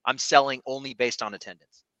disadvantage. I'm selling only based on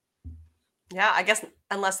attendance. Yeah, I guess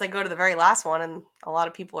unless they go to the very last one and a lot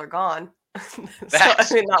of people are gone.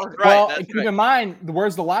 That's right. Well, That's keep right. in mind,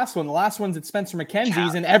 where's the last one? The last one's at Spencer McKenzie's,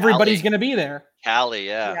 Cali. and everybody's going to be there. Cali,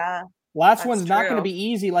 yeah. Yeah. Last That's one's not going to true. be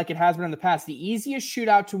easy like it has been in the past. The easiest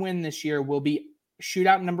shootout to win this year will be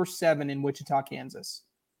shootout number 7 in Wichita, Kansas.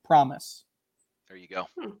 Promise. There you go.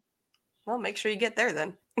 Well, make sure you get there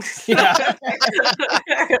then. Yeah.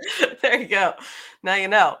 There you go. Now you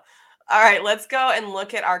know. All right, let's go and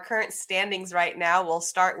look at our current standings right now. We'll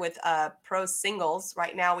start with pro singles.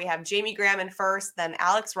 Right now we have Jamie Graham in first, then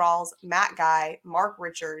Alex Rawls, Matt Guy, Mark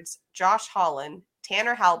Richards, Josh Holland,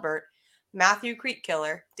 Tanner Halbert, Matthew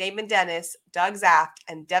Creekkiller, Damon Dennis, Doug Zaft,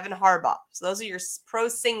 and Devin Harbaugh. So those are your pro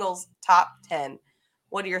singles top 10.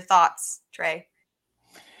 What are your thoughts, Trey?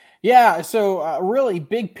 Yeah, so really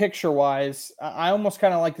big picture wise, I almost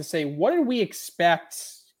kind of like to say, what did we expect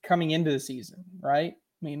coming into the season, right?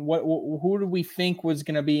 I mean, who did we think was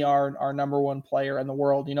going to be our number 1 player in the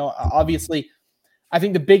world? You know, obviously, I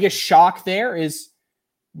think the biggest shock there is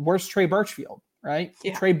where's Trey Birchfield, right?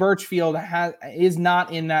 Yeah. Trey Birchfield is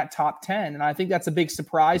not in that top 10, and I think that's a big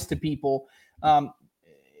surprise to people.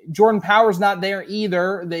 Jordan Power's not there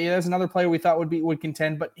either. There's another player we thought would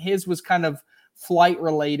contend, but his was kind of flight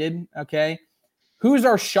related. Okay, who's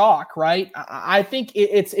our shock, right? I think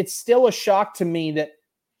it's still a shock to me that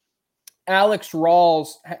Alex Rawls.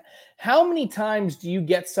 How many times do you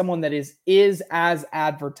get someone that is as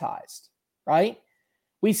advertised, right?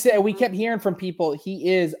 We kept hearing from people,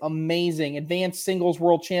 he is amazing, advanced singles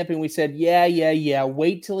world champion. We said, yeah.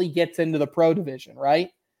 Wait till he gets into the pro division,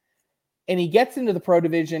 right? And he gets into the pro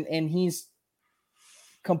division, and he's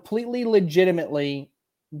completely legitimately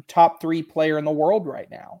top 3 player in the world right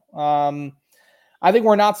now. I think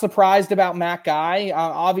we're not surprised about Matt Guy.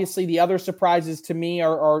 Obviously, the other surprises to me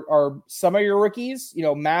are some of your rookies. You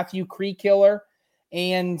know, Matthew Creekkiller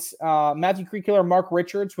and Mark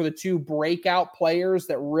Richards were the 2 breakout players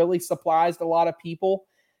that really surprised a lot of people.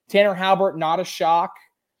 Tanner Halbert, not a shock.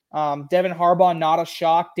 Devin Harbaugh, not a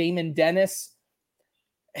shock. Damon Dennis.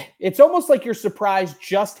 It's almost like you're surprised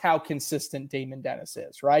just how consistent Damon Dennis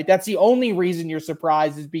is, right? That's the only reason you're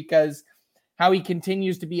surprised, is because how he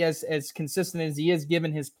continues to be as consistent as he is,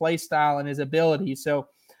 given his play style and his ability. So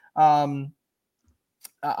I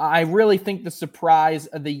really think the surprise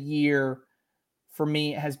of the year for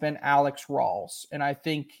me has been Alex Rawls. And I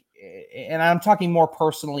think, and I'm talking more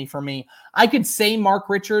personally for me, I could say Mark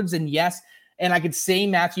Richards, and yes, and I could say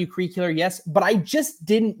Matthew Creekkiller, yes, but I just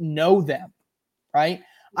didn't know them, right?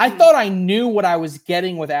 I thought I knew what I was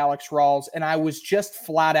getting with Alex Rawls, and I was just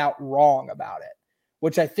flat out wrong about it,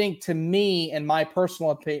 which I think, to me and my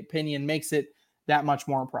personal opinion, makes it that much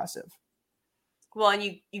more impressive. Well,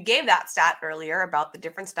 and you gave that stat earlier about the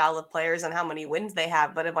different style of players and how many wins they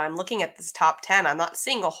have. But if I'm looking at this top 10, I'm not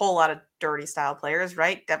seeing a whole lot of dirty style players,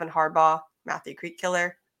 right? Devin Harbaugh, Matthew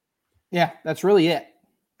Creekkiller. Yeah, that's really it.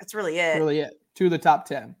 That's really it. Really it. 2 of the top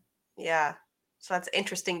 10. Yeah. So that's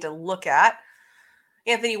interesting to look at.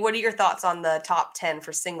 Anthony, what are your thoughts on the top 10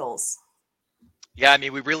 for singles? Yeah, I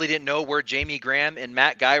mean, we really didn't know where Jamie Graham and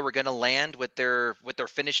Matt Guy were going to land with their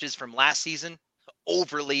finishes from last season.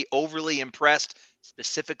 Overly impressed,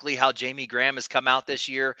 specifically how Jamie Graham has come out this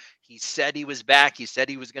year. He said he was back. He said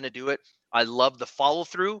he was going to do it. I love the follow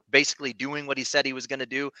through, basically doing what he said he was going to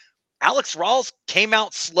do. Alex Rawls came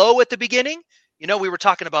out slow at the beginning. You know, we were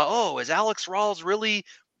talking about, is Alex Rawls really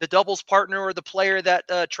the doubles partner or the player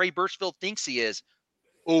that Trey Birchfield thinks he is?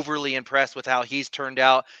 Overly impressed with how he's turned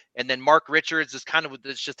out. And then Mark Richards is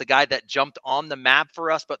just a guy that jumped on the map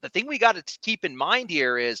for us. But the thing we got to keep in mind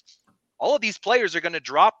here is all of these players are going to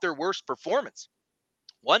drop their worst performance.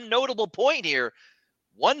 One notable point here,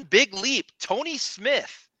 one big leap, Tony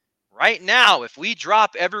Smith. Right now, if we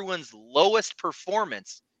drop everyone's lowest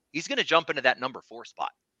performance, he's going to jump into that number 4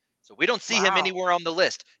 spot. So we don't see him anywhere on the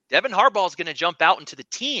list. Devin Harbaugh is going to jump out into the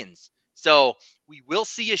teens. So we will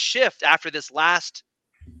see a shift after this last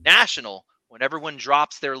national when everyone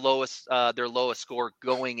drops their lowest score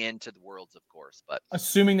going into the Worlds, of course. But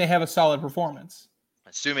assuming they have a solid performance.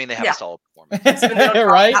 Assuming they have a solid performance.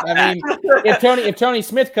 Right? I mean, if Tony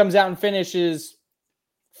Smith comes out and finishes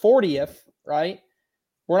 40th, right?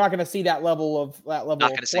 We're not going to see that level of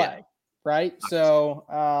play, right? So,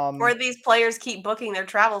 or these players keep booking their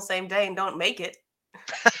travel same day and don't make it.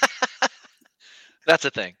 That's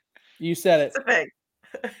a thing. You said it. That's a thing.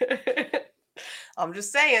 I'm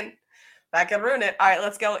just saying. That could ruin it. All right,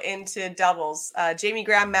 let's go into doubles. Jamie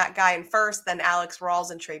Graham, Matt Guy in first, then Alex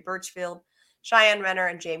Rawls and Trey Birchfield, Cheyenne Renner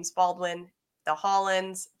and James Baldwin, the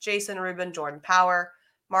Hollands, Jason Rubin, Jordan Power,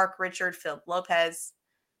 Mark Richard, Philip Lopez,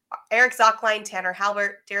 Eric Zockline, Tanner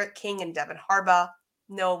Halbert, Derek King and Devin Harbaugh,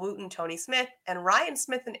 Noah Wooten, Tony Smith, and Ryan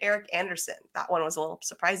Smith and Eric Anderson. That one was a little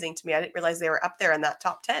surprising to me. I didn't realize they were up there in that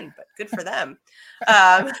top 10, but good for them.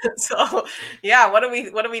 So yeah, what are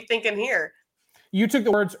we thinking here? You took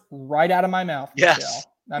the words right out of my mouth. Yes. Michelle.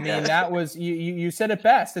 I mean, that was, you said it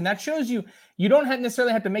best. And that shows you don't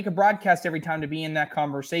necessarily have to make a broadcast every time to be in that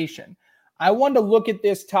conversation. I wanted to look at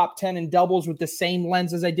this top 10 in doubles with the same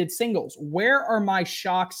lens as I did singles. Where are my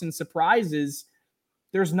shocks and surprises?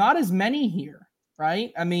 There's not as many here,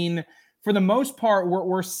 right? I mean, for the most part,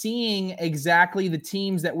 we're seeing exactly the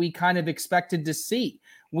teams that we kind of expected to see.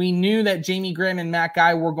 We knew that Jamie Graham and Matt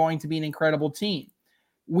Guy were going to be an incredible team.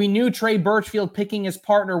 We knew Trey Birchfield picking his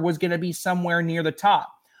partner was going to be somewhere near the top.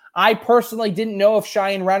 I personally didn't know if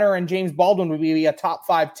Cheyenne Renner and James Baldwin would be a top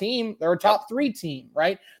 5 team. They're a top 3 team,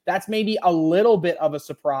 right? That's maybe a little bit of a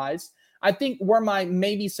surprise. I think where my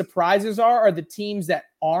maybe surprises are the teams that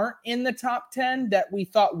aren't in the top 10 that we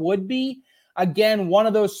thought would be. Again, one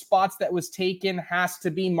of those spots that was taken has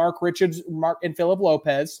to be Mark Richards, Mark and Philip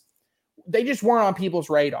Lopez. They just weren't on people's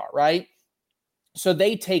radar, right? So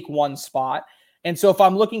they take one spot. And so if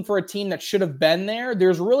I'm looking for a team that should have been there,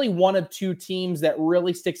 there's really one of 2 teams that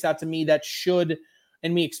really sticks out to me that should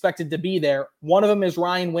and we expected to be there. One of them is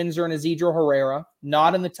Ryan Windsor and Isidro Herrera,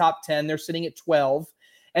 not in the top 10. They're sitting at 12.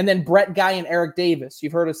 And then Brett Guy and Eric Davis.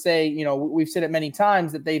 You've heard us say, we've said it many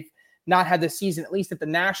times that they've not had the season, at least at the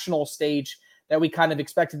national stage, that we kind of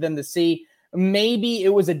expected them to see. Maybe it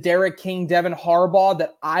was a Derek King, Devin Harbaugh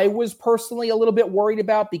that I was personally a little bit worried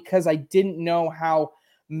about because I didn't know how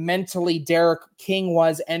mentally Derek King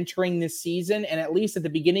was entering this season. And at least at the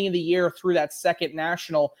beginning of the year through that second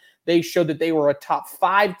national, they showed that they were a top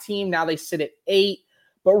 5 team. Now they sit at 8.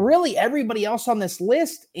 But really everybody else on this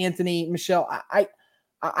list, Anthony, Michelle,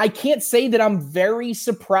 I can't say that I'm very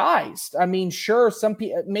surprised. I mean, sure, some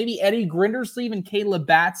people, maybe Eddie Grindersleeve and Caleb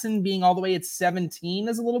Batson being all the way at 17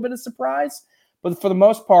 is a little bit of surprise. But for the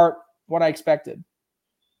most part, what I expected.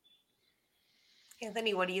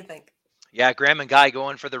 Anthony, what do you think? Yeah, Graham and Guy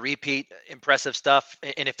going for the repeat, impressive stuff.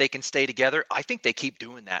 And if they can stay together, I think they keep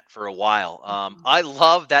doing that for a while. I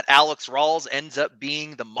love that Alex Rawls ends up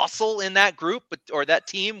being the muscle in that group or that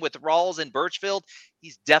team with Rawls and Birchfield.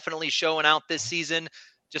 He's definitely showing out this season.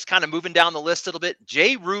 Just kind of moving down the list a little bit.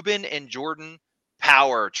 Jay Rubin and Jordan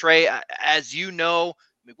Power. Trey, as you know,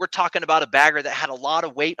 we're talking about a bagger that had a lot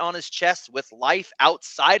of weight on his chest with life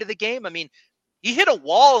outside of the game. I mean, he hit a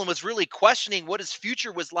wall and was really questioning what his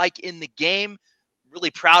future was like in the game. Really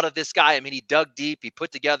proud of this guy. I mean, he dug deep. He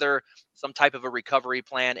put together some type of a recovery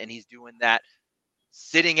plan, and he's doing that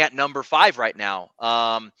sitting at number 5 right now.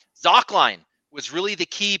 Zockline was really the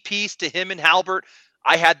key piece to him and Halbert.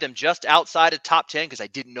 I had them just outside of top 10 because I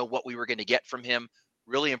didn't know what we were going to get from him.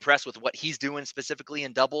 Really impressed with what he's doing specifically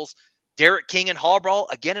in doubles. Derek King and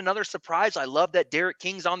Harbaugh, again, another surprise. I love that Derek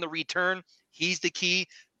King's on the return. He's the key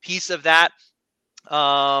piece of that.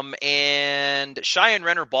 And Cheyenne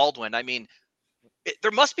Renner Baldwin. I mean, there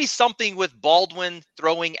must be something with Baldwin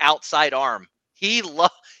throwing outside arm. He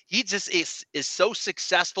just is so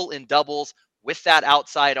successful in doubles with that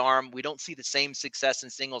outside arm. We don't see the same success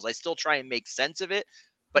in singles. I still try and make sense of it,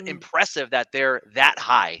 but impressive that they're that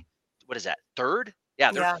high. What is that? 3rd?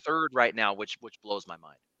 Yeah, they're 3rd right now, which blows my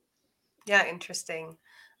mind. Yeah, interesting.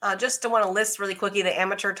 Just to want to list really quickly the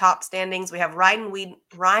amateur top standings. We have Ryan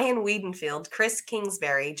Wiedenfield, Chris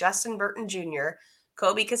Kingsbury, Justin Burton Jr.,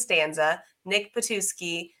 Kobe Costanza, Nick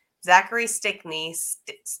Patuski, Zachary Stickney,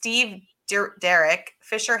 Steve Derrick,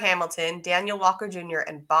 Fisher Hamilton, Daniel Walker Jr.,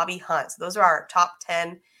 and Bobby Hunt. So those are our top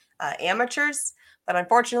 10 amateurs. But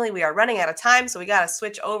unfortunately, we are running out of time, so we got to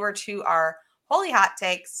switch over to our holy hot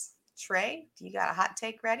takes. Trey, do you got a hot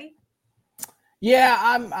take ready? Yeah,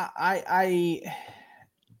 I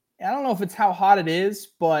don't know if it's how hot it is,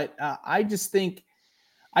 but I just think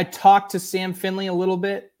I talked to Sam Finley a little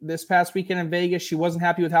bit this past weekend in Vegas. She wasn't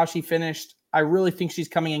happy with how she finished. I really think she's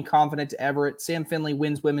coming in confident to Everett. Sam Finley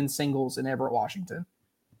wins women's singles in Everett, Washington.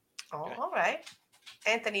 Oh, all right.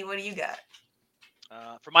 Anthony, what do you got?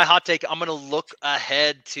 For my hot take, I'm going to look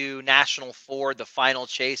ahead to National 4, the final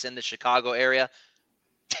chase in the Chicago area.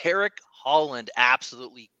 Derek Holland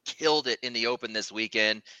absolutely killed it in the Open this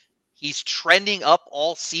weekend. He's trending up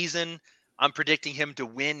all season. I'm predicting him to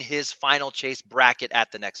win his final chase bracket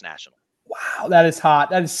at the next national. Wow, that is hot.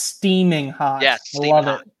 That is steaming hot. Yes, I love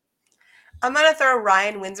hot. it. I'm going to throw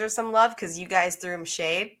Ryan Windsor some love because you guys threw him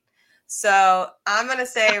shade. So I'm going to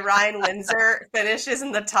say Ryan Windsor finishes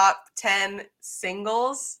in the top 10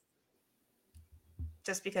 singles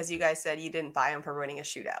just because you guys said you didn't buy him for winning a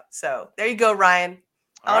shootout. So there you go, Ryan.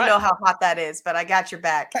 I don't know how hot that is, but I got your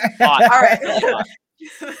back. Hot. All right.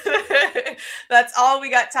 That's all we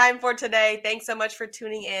got time for today. Thanks so much for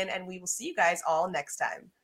tuning in, and we will see you guys all next time.